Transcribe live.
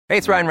Hey,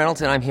 it's Ryan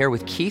Reynolds, and I'm here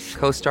with Keith,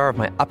 co-star of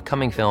my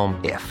upcoming film,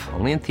 If,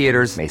 only in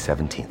theaters May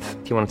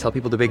 17th. Do you want to tell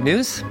people the big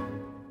news?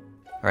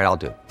 All right, I'll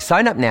do it.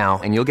 Sign up now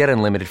and you'll get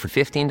unlimited for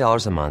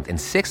 $15 a month and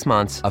 6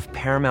 months of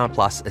Paramount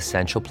Plus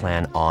Essential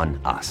Plan on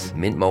us.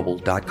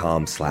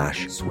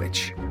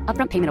 MintMobile.com/switch.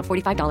 Upfront payment of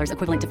 $45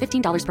 equivalent to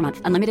 $15 per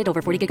month. Unlimited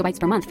over 40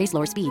 gigabytes per month. Face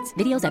lower speeds.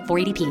 Videos at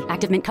 480p.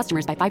 Active Mint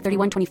customers by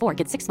 531.24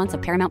 get 6 months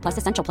of Paramount Plus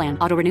Essential Plan.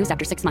 Auto renews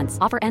after 6 months.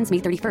 Offer ends May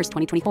 31st,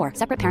 2024.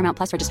 Separate Paramount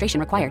Plus registration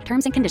required.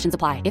 Terms and conditions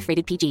apply if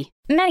rated PG.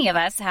 Many of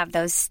us have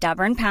those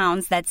stubborn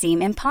pounds that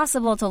seem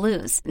impossible to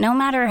lose, no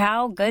matter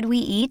how good we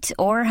eat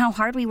or how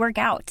hard we work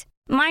out.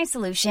 My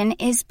solution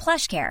is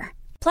PlushCare.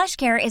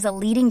 PlushCare is a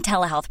leading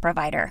telehealth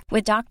provider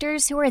with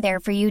doctors who are there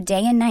for you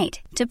day and night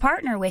to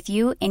partner with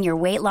you in your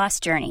weight loss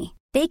journey.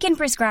 They can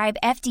prescribe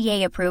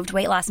FDA-approved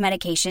weight loss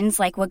medications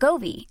like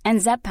Wegovy and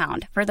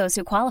Zepbound for those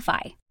who qualify.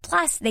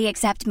 Plus, they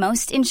accept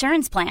most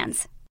insurance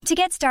plans. To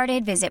get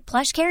started, visit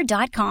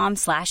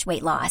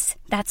plushcare.com/weightloss.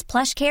 That's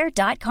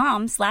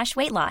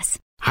plushcare.com/weightloss.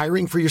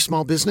 Hiring for your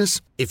small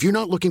business? If you're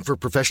not looking for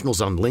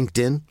professionals on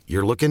LinkedIn,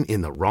 you're looking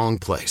in the wrong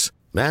place.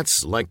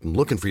 That's like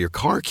looking for your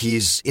car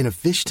keys in a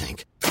fish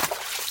tank.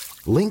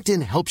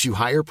 LinkedIn helps you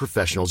hire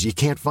professionals you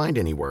can't find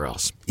anywhere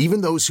else,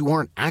 even those who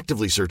aren't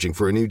actively searching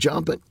for a new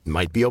job but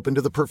might be open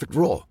to the perfect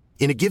role.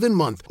 In a given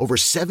month, over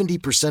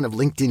 70% of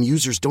LinkedIn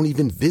users don't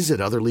even visit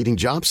other leading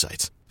job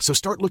sites. So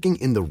start looking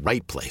in the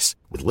right place.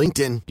 With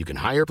LinkedIn, you can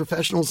hire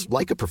professionals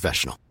like a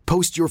professional.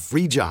 Post your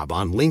free job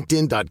on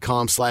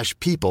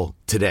linkedin.com/people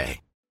today.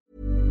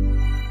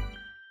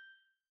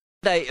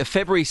 Monday,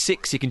 February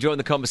 6th, you can join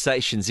the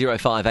conversation,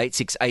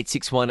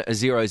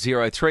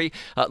 0586861003.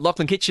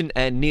 Lachlan Kitchen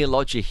and Neil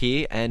Lodger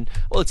here, and,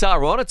 well, it's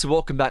our honour to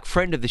welcome back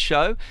friend of the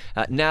show,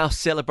 now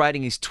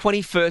celebrating his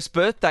 21st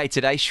birthday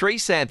today.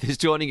 Sreesanth is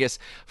joining us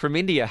from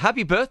India.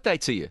 Happy birthday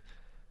to you.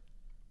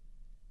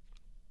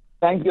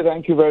 Thank you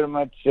very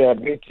much.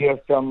 Great to hear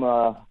from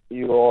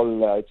you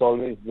all. It's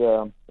always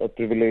a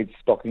privilege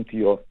talking to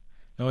you all.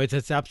 No,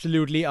 it's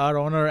absolutely our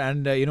honor,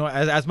 and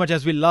as much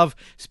as we love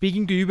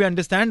speaking to you, we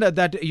understand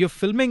that you're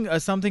filming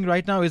something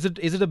right now. Is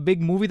it a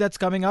big movie that's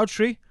coming out,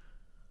 Sri?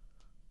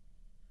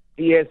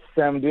 Yes,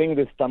 I'm doing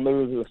this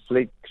Tamil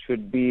flick.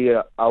 Should be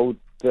out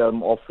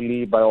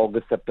hopefully by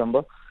August,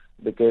 September,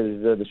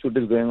 because the shoot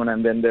is going on,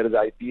 and then there is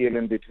IPL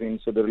in between,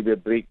 so there will be a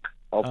break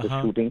of the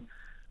shooting.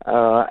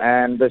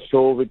 And the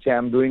show which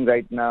I'm doing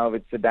right now,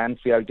 it's a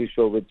dance reality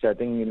show, which I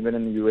think even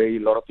in UAE a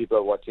lot of people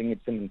are watching.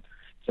 It's in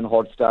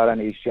Hotstar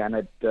and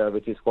Asianet,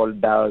 which is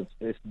called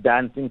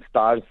Dancing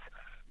Stars,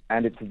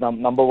 and it's the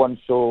number one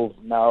show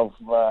now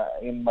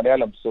in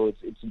Malayalam. So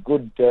it's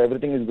good.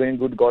 Everything is going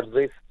good. God's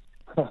grace.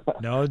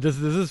 No, this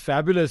is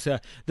fabulous.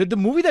 The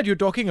movie that you're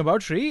talking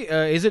about, Sri,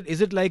 is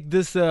it like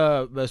this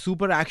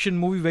super action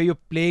movie where you're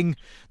playing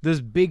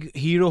this big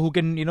hero who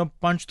can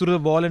punch through the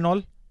wall and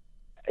all?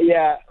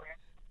 Yeah.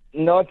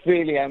 Not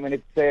really. I mean,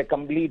 it's a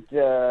complete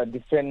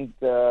different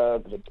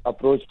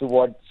approach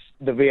to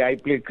the way I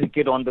play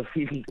cricket on the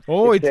field.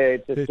 Oh,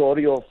 it's a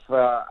story of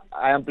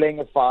I am playing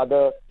a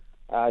father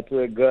to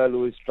a girl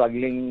who is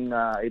struggling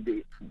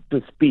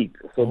to speak.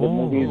 So the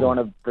movie is on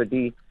a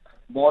pretty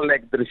more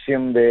like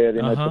Drishyam, where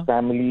it's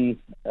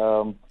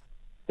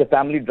a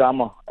family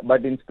drama,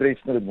 but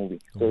inspirational movie.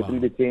 So it will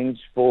be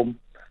changed from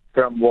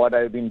what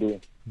I've been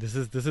doing. This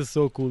is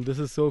so cool. This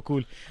is so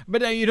cool.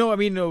 But we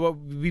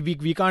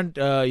can't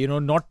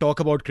not talk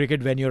about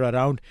cricket when you're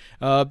around.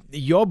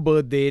 Your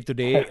birthday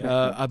today.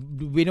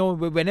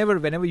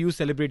 Whenever you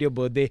celebrate your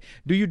birthday,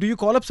 do you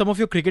call up some of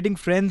your cricketing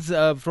friends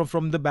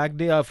from the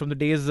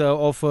days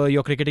of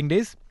your cricketing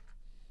days?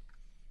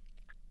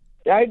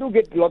 Yeah, I do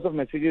get lots of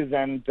messages,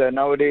 and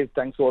nowadays,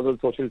 thanks to all the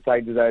social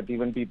sites, that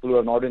even people who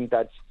are not in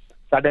touch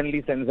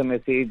suddenly sends a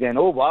message, and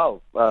oh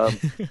wow, so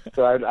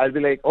I'll be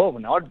like, oh,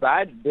 not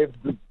bad.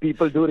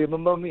 People do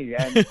remember me,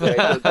 and it's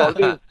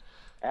always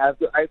I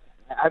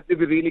have to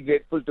be really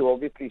grateful to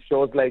obviously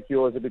shows like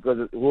yours,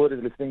 because whoever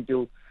is listening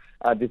to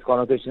this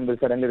conversation will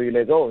suddenly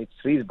realize, oh, it's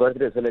Sri's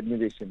birthday, so let me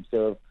wish him.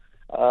 So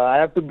I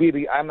have to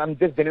be. I'm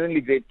just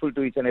genuinely grateful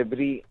to each and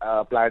every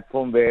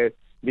platform where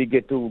we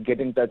get to get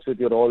in touch with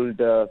your old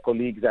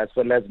colleagues, as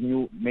well as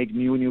make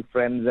new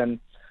friends and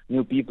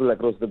new people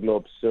across the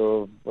globe.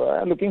 So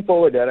I'm looking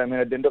forward there. I mean,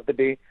 at the end of the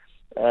day,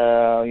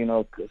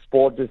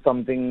 sport is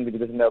something which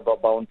doesn't have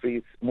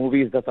boundaries.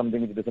 Movies are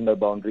something which doesn't have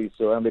boundaries.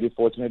 So I'm very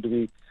fortunate to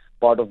be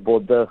part of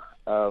both the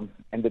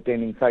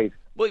entertaining side.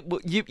 Well,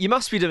 you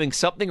must be doing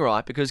something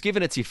right, because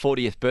given it's your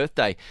 40th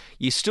birthday,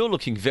 you're still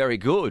looking very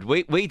good.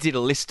 We did a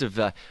list of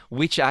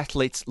which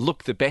athletes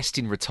look the best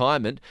in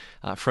retirement,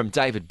 from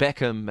David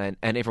Beckham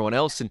and everyone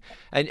else.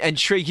 And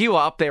Sri, you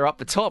are up there up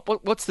the top.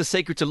 What's the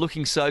secret to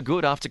looking so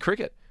good after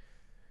cricket?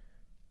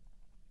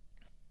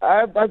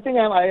 I think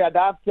I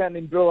adapt and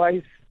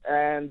improvise,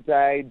 and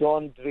I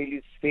don't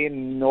really say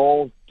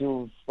no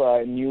to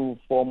a new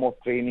form of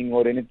training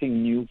or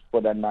anything new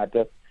for that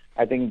matter.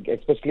 I think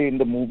especially in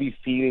the movie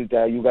field,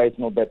 you guys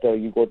know better.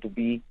 You got to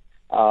be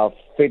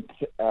fit.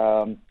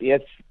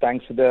 Yes,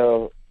 thanks to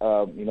the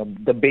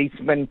the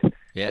basement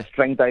Yeah.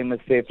 strength, I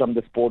must say, from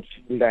the sports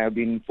field. I have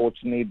been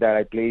fortunate that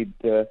I played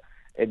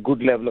a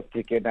good level of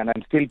cricket, and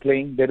I'm still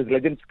playing. There is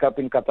Legends Cup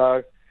in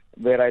Qatar,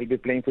 where I'll be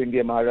playing for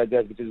India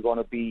Maharajas, which is going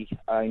to be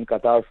in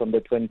Qatar from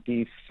the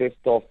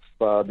 25th of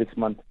this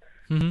month.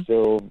 Mm-hmm.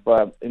 So,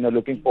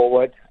 looking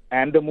forward.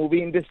 And the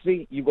movie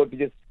industry, you got to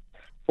just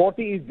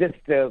 40 is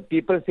just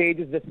people say age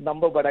is just a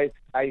number, but I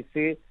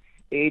say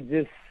age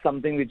is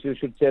something which you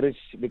should cherish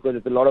because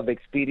it's a lot of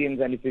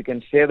experience, and if you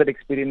can share that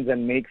experience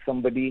and make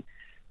somebody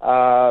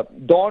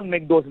don't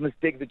make those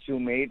mistakes that you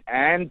made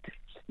and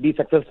be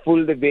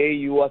successful the way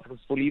you are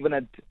successful, even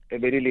at a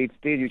very late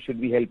stage, you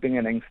should be helping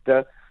an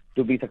youngster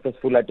to be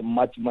successful at a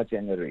much, much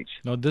younger age.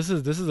 No, this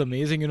is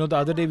amazing. The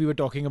other day we were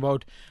talking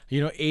about,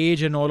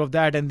 age and all of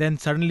that, and then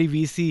suddenly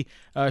we see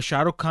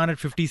Shah Rukh Khan at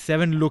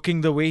 57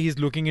 looking the way he's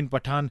looking in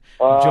Pathan.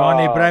 John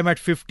Abraham at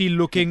 50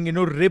 looking,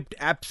 ripped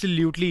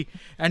absolutely.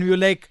 And we were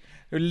like,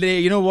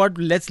 you know what?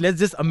 Let's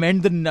just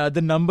amend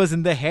the numbers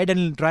in the head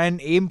and try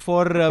and aim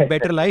for a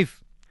better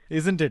life,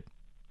 isn't it?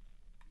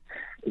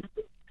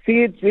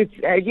 See,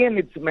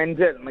 it's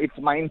mental, it's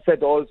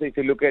mindset also. If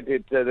you look at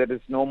it, there is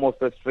no more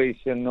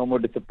frustration, no more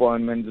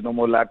disappointments, no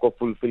more lack of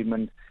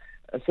fulfillment.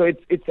 So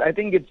I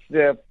think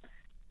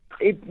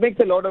it makes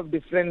a lot of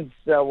difference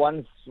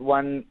once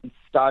one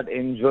start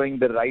enjoying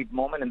the right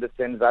moment, in the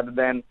sense, rather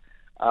than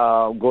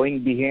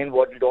going behind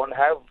what you don't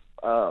have,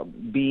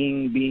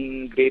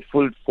 being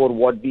grateful for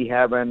what we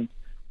have, and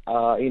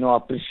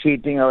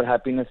appreciating our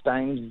happiness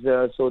times.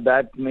 So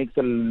that makes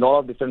a lot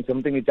of difference.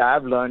 Something which I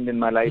have learned in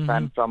my life,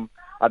 and from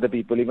other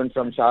people, even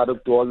from Shah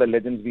Rukh to all the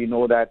legends, we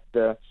know that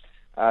the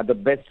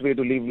best way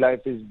to live life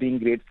is being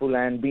grateful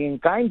and being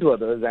kind to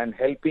others and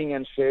helping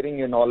and sharing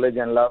your knowledge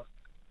and love.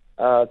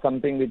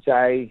 Something which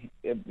I'm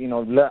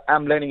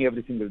learning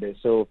every single day.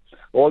 So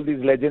all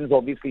these legends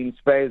obviously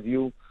inspires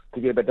you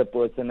to be a better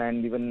person.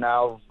 And even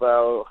now,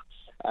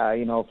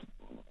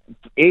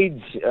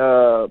 age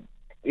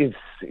is,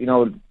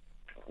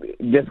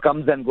 just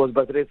comes and goes,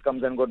 birthdays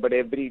comes and goes, but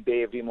every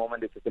day, every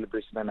moment is a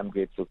celebration, and I'm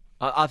grateful.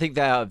 I think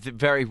they are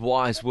very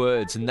wise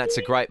words, and that's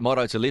a great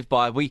motto to live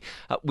by. We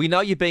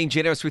know you're being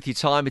generous with your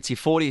time. It's your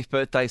 40th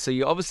birthday, so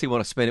you obviously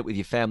want to spend it with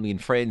your family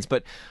and friends.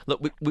 But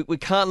look, we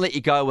can't let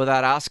you go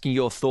without asking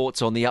your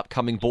thoughts on the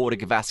upcoming Border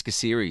Gavaskar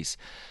series.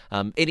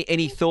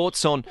 Any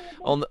thoughts on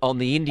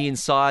the Indian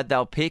side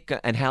they'll pick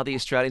and how the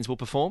Australians will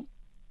perform?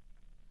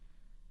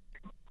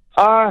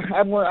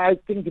 I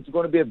think it's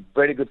going to be a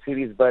very good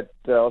series, but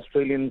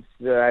Australians,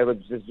 I was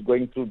just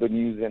going through the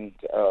news, and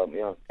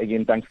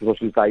again, thanks to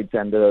social sites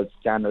and the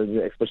channels,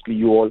 especially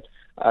you all.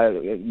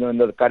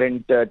 The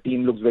current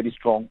team looks very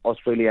strong,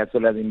 Australia as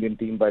well as Indian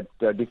team, but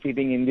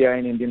defeating India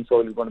in Indian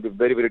soil is going to be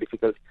very, very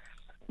difficult.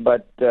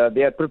 But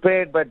they are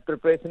prepared, but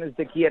preparation is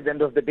the key at the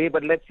end of the day.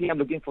 But let's see, I'm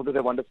looking forward to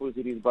the wonderful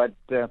series. But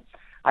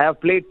I have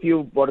played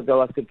few Border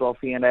Gavaskar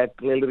Trophy, and I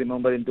clearly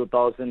remember in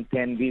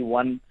 2010 we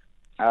won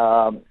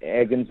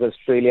against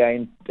Australia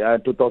in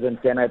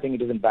 2010. I think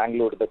it was in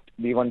Bangalore, but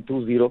we won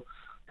 2-0. So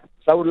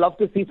I would love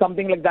to see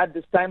something like that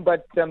this time,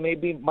 but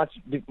maybe much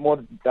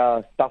more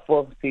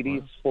tougher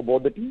series for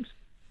both the teams.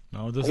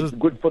 No, It's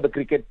good for the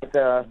cricket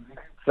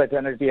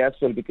fraternity as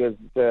well, because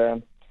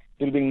it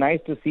will be nice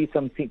to see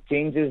some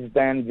changes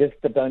than just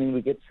the turning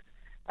wickets.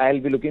 I'll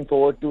be looking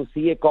forward to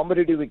see a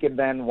competitive wicket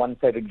than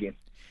one-sided game.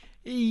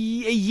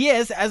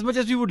 Yes, as much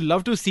as we would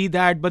love to see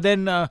that, but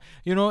then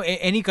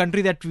any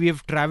country that we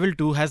have travelled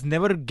to has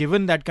never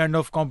given that kind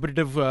of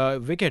competitive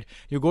wicket.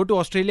 You go to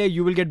Australia,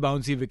 you will get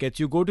bouncy wickets.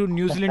 You go to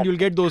New Zealand, you'll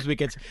get those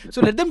wickets. So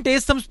let them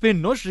taste some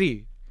spin, no,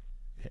 Sri?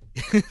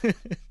 Yes,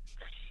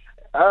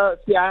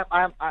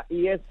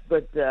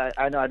 but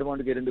I know I don't want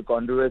to get into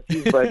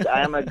controversies, but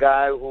I am a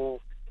guy who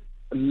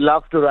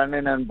love to run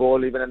in and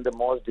bowl even in the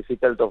most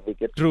difficult of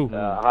wickets. True.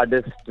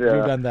 Hardest,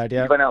 You've done that,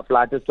 yeah. even a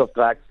flattest of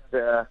tracks.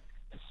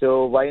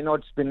 So why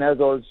not spinners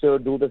also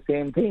do the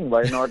same thing?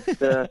 Why not,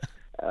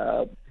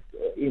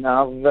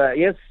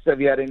 yes,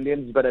 we are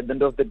Indians, but at the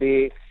end of the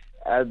day,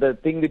 the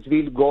thing which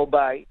we'll go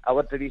by,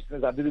 our tradition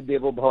is Aditi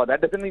Devo Bhava. That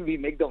doesn't mean we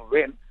make them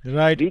win.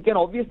 Right. We can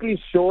obviously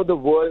show the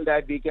world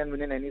that we can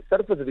win in any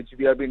surface, which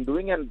we have been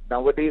doing. And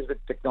nowadays with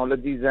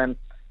technologies and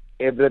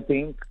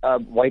everything,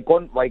 why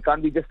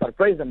can't we just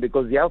surprise them?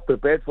 Because we have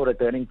prepared for a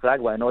turning flag.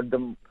 Why not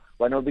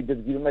we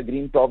just give them a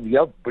green top? We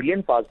have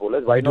brilliant fast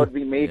bowlers. Why not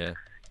we make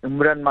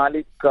Umran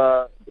Malik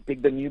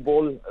pick the new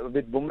ball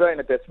with Bumrah in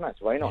a test match?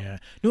 Why not? Yeah.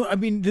 No, I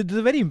mean, there's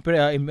a very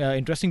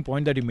interesting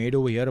point that you made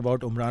over here about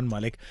Umran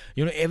Malik.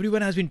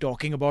 Everyone has been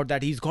talking about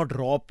that. He's got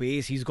raw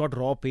pace,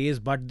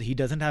 but he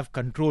doesn't have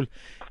control.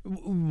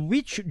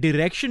 Which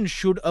direction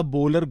should a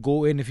bowler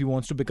go in if he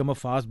wants to become a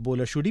fast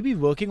bowler? Should he be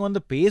working on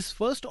the pace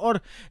first, or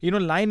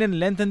line and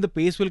length and the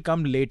pace will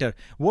come later?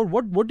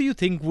 What do you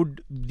think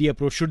should the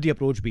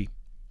approach be?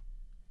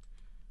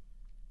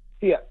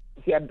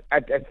 See, at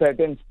a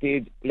certain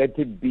stage, let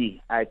it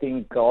be. I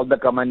think all the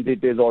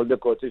commentators, all the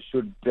coaches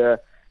should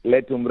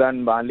let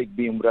Umran Malik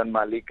be Umran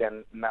Malik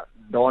and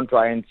don't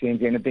try and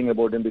change anything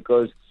about him,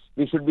 because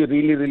we should be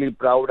really, really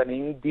proud. An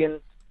Indian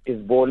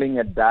is bowling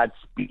at that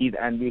speed,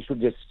 and we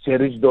should just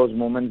cherish those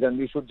moments, and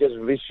we should just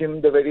wish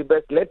him the very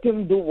best. Let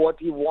him do what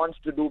he wants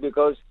to do,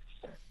 because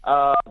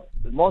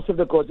most of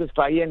the coaches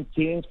try and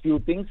change few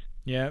things.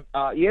 Yeah.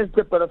 Yes,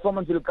 the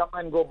performance will come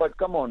and go, but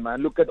come on,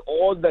 man. Look at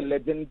all the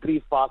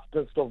legendary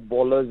fastest of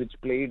bowlers which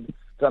played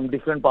from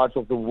different parts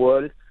of the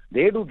world.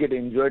 They do get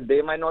injured.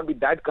 They might not be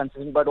that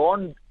consistent, but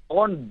on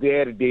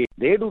their day,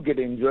 they do get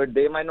injured.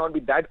 They might not be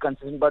that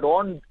consistent, but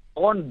on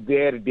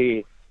their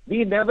day,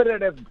 we never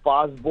had a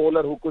fast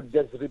bowler who could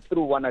just rip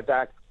through one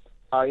attack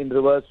in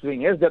reverse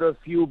swing. Yes, there were a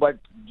few, but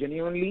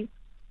genuinely,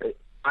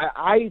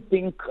 I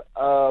think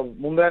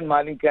Mumra and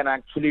Malik can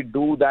actually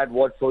do that,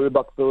 what Shoaib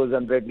Akhtar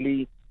and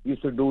Redley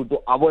used to do to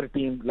our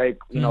team. Like,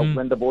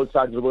 when the ball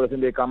starts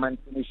reversing, they come and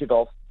finish it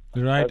off.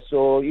 Right.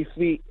 So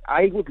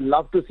I would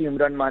love to see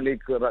Imran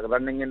Malik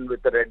running in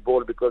with the red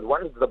ball, because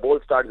once the ball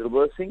starts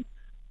reversing,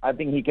 I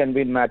think he can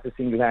win matches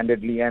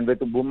single-handedly. And with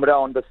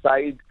Bumrah on the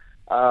side,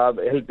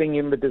 helping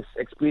him with his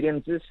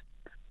experiences,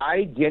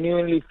 I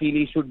genuinely feel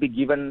he should be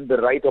given the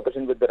right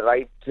opportunity with the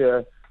right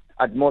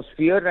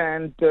atmosphere,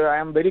 and I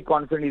am very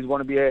confident he's going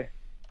to be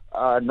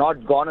I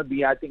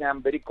think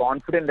I'm very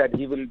confident that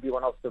he will be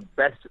one of the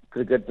best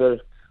cricketers,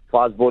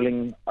 fast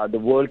bowling, the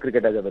world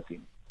cricket has ever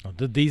seen.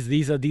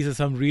 These are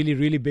some really,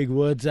 really big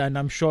words, and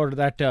I'm sure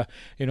that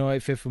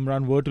if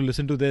Imran were to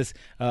listen to this,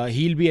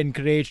 he'll be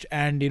encouraged,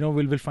 and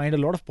we'll find a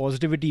lot of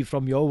positivity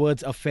from your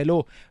words. A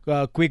fellow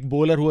quick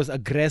bowler who was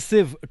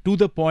aggressive to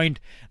the point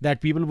that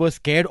people were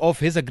scared of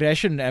his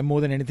aggression more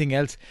than anything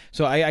else.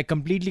 So I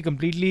completely, I'm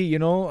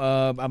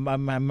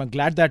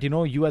glad that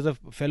you as a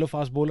fellow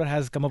fast bowler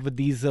has come up with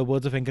these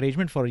words of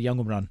encouragement for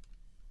young Imran.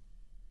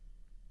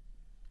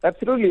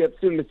 Absolutely.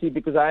 See,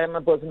 because I am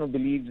a person who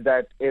believes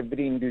that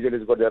every individual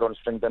has got their own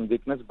strength and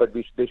weakness, but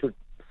they should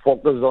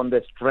focus on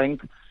their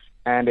strength.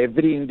 And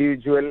every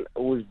individual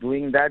who is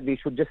doing that, we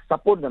should just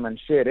support them and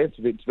share it.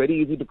 It's very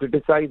easy to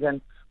criticize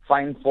and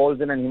find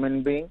faults in a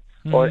human being,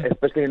 or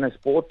especially in a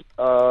sport,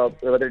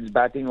 whether it's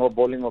batting or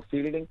bowling or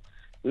fielding.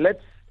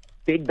 Let's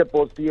take the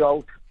positive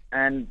out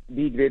and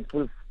be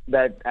grateful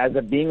that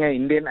being an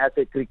Indian, as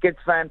a cricket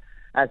fan,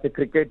 as a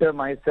cricketer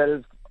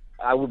myself,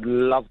 I would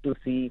love to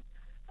see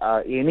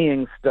any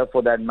youngster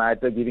for that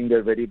matter giving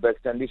their very best,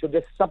 and we should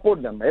just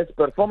support them. Yes,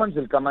 performance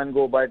will come and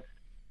go, but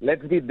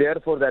let's be there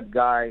for that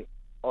guy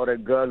or a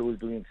girl who's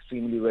doing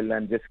extremely well,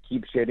 and just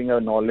keep sharing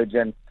our knowledge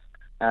and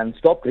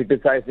stop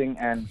criticizing,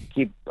 and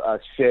keep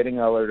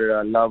sharing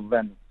our love,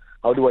 and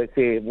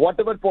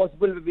whatever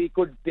possible we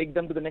could take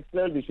them to the next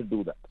level, we should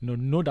do that.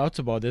 No doubts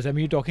about this. I mean,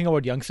 you're talking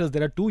about youngsters.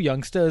 There are two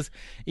youngsters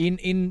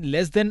in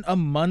less than a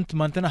month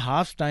and a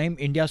half's time.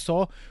 India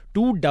saw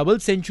 2 double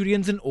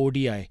centurions in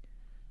ODI.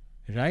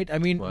 Right, I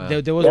mean, wow.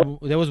 there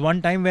was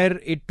one time where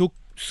it took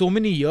so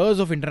many years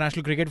of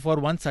international cricket for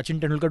one Sachin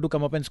Tendulkar to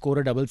come up and score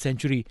a double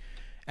century,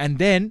 and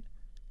then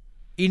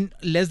in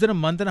less than a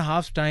month and a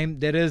half's time,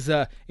 there is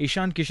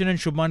Ishan Kishan and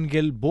Shubman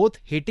Gill both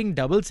hitting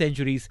double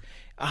centuries.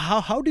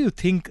 How do you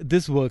think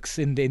this works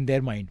in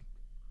their mind?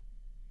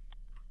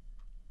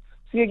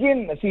 See,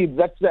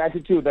 that's the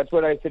attitude. That's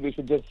what I said. We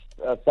should just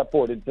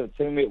support. It's the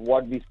same way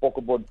what we spoke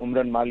about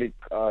Umran Malik,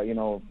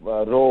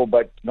 raw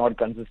but not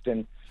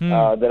consistent.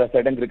 There are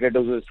certain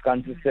cricketers who is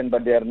consistent,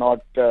 but they are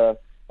not,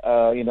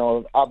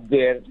 up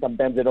there.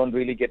 Sometimes they don't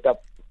really get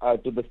up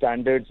to the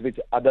standards which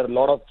a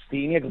lot of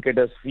senior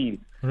cricketers feel.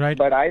 Right.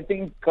 But I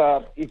think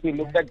if we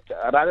look at,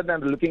 rather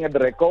than looking at the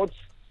records,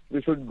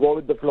 we should go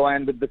with the flow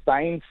and with the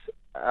science,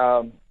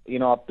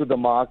 up to the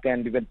mark,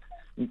 and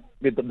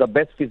with the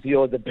best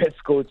physio, the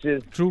best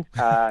coaches. True.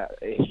 A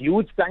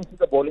huge thanks to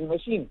the bowling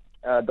machine.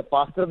 The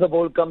faster the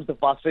ball comes, the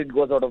faster it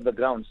goes out of the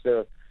ground.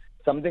 So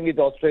something which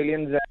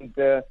Australians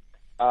and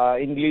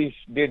English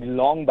did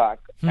long back,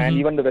 and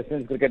even the West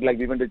Indies cricket, like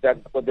even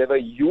Richard, they were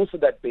used to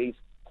that pace.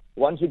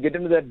 Once you get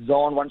into that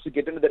zone, once you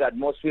get into that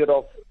atmosphere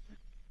of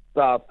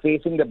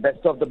facing the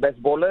best of the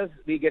best bowlers,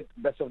 we get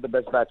best of the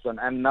best batsmen.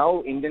 And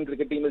now Indian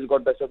cricket team has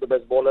got best of the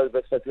best bowlers,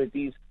 best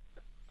facilities,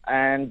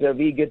 and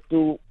we get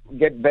to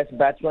get best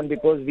batsmen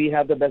because we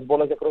have the best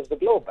bowlers across the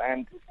globe.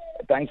 And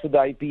thanks to the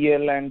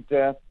IPL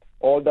and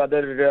all the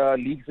other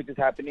leagues which is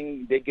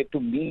happening, they get to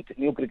meet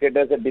new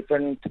cricketers at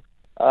different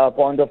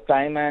point of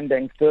time. And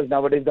youngsters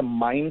nowadays, the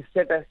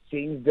mindset has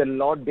changed a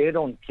lot. They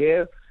don't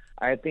care.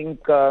 I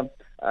think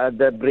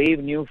the brave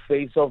new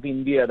face of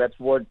India, that's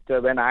what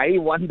when I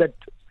won that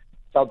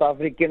South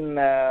African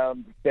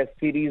Test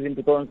series in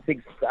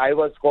 2006, I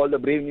was called the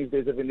brave new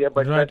face of India.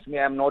 But right. Trust me,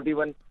 I'm not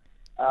even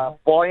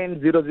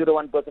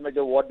 0.001%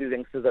 of what these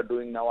youngsters are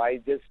doing now. I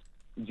just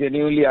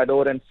genuinely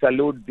adore and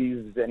salute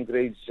these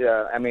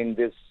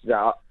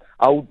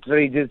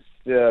outrageous,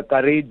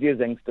 courageous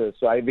youngsters.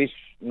 So I wish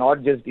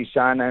not just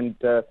Ishan and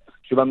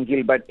Shubham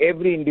Gill, but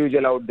every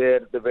individual out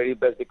there the very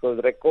best, because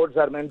records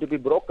are meant to be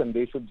broken.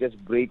 They should just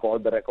break all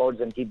the records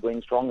and keep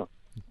going stronger.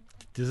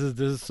 This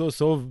is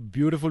so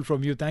beautiful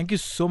from you. Thank you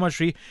so much,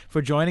 Sri, for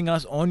joining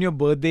us on your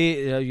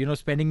birthday.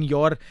 Spending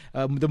your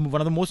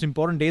one of the most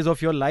important days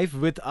of your life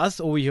with us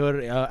over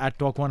here at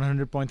Talk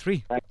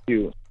 100.3. Thank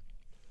you.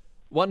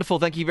 Wonderful.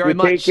 Thank you very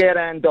much. Take care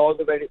and all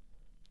the very.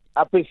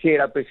 Appreciate.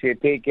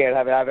 Take care.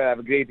 Have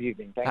a great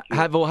evening. Thank you.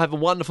 Have a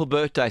wonderful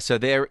birthday. So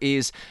there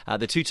is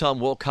the two-time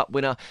World Cup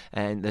winner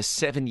and the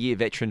 7-year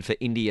veteran for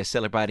India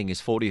celebrating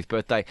his 40th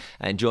birthday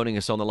and joining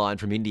us on the line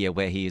from India,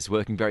 where he is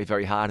working very,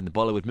 very hard in the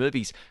Bollywood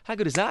movies. How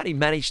good is that? He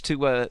managed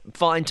to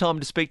find time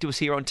to speak to us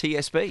here on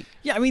TSB.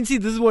 Yeah, I mean, see,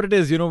 this is what it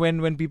is.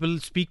 When people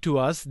speak to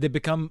us, they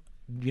become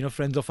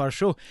friends of our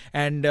show,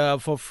 and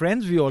for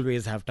friends we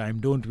always have time,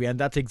 don't we? And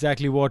that's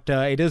exactly what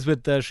it is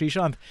with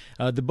Sreesanth,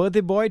 the birthday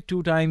boy,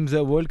 2 times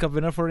World Cup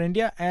winner for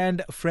India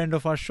and friend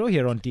of our show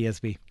here on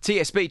TSB.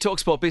 TSB, Talk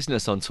Sport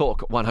Business on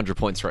Talk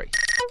 100.3.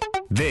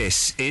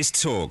 This is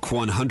Talk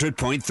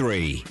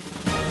 100.3.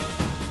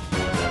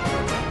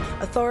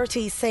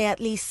 Authorities say at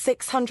least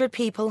 600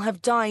 people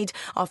have died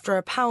after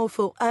a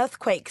powerful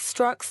earthquake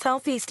struck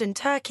southeastern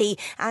Turkey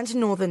and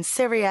northern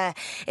Syria.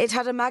 It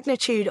had a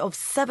magnitude of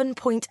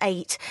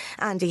 7.8.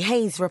 Andy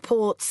Hayes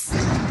reports.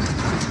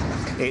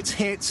 It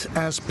hit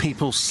as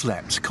people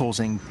slept,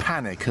 causing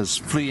panic as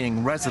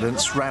fleeing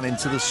residents ran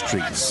into the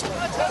streets. The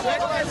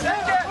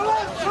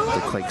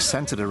quake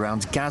centred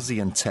around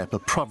Gaziantep, a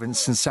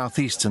province in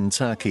southeastern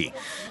Turkey.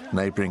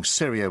 Neighbouring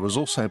Syria was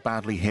also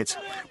badly hit,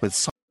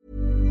 with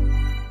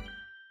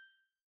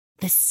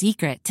The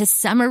secret to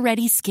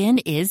summer-ready skin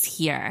is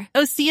here.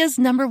 Osea's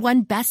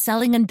 #1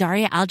 best-selling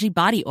Undaria Algae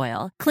Body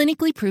Oil,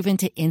 clinically proven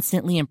to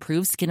instantly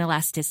improve skin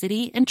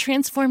elasticity and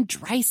transform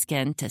dry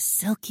skin to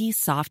silky,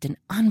 soft, and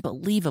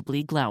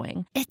unbelievably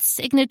glowing. Its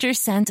signature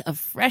scent of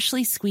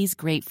freshly squeezed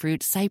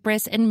grapefruit,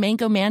 cypress, and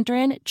mango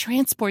mandarin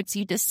transports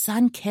you to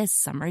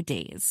sun-kissed summer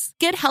days.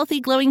 Get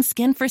healthy, glowing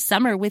skin for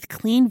summer with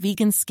clean,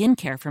 vegan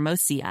skincare from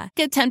Osea.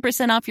 Get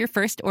 10% off your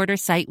first order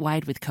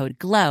site-wide with code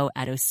GLOW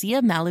at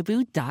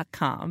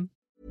OseaMalibu.com.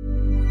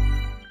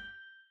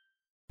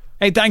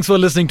 Hey, thanks for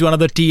listening to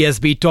another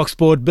TSB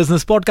Talksport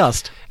Business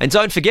Podcast. And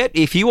don't forget,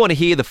 if you want to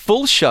hear the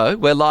full show,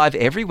 we're live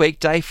every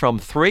weekday from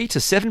 3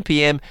 to 7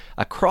 p.m.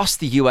 across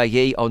the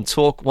UAE on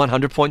Talk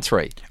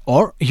 100.3.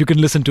 Or you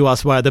can listen to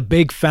us via the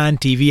Big Fan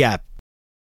TV app.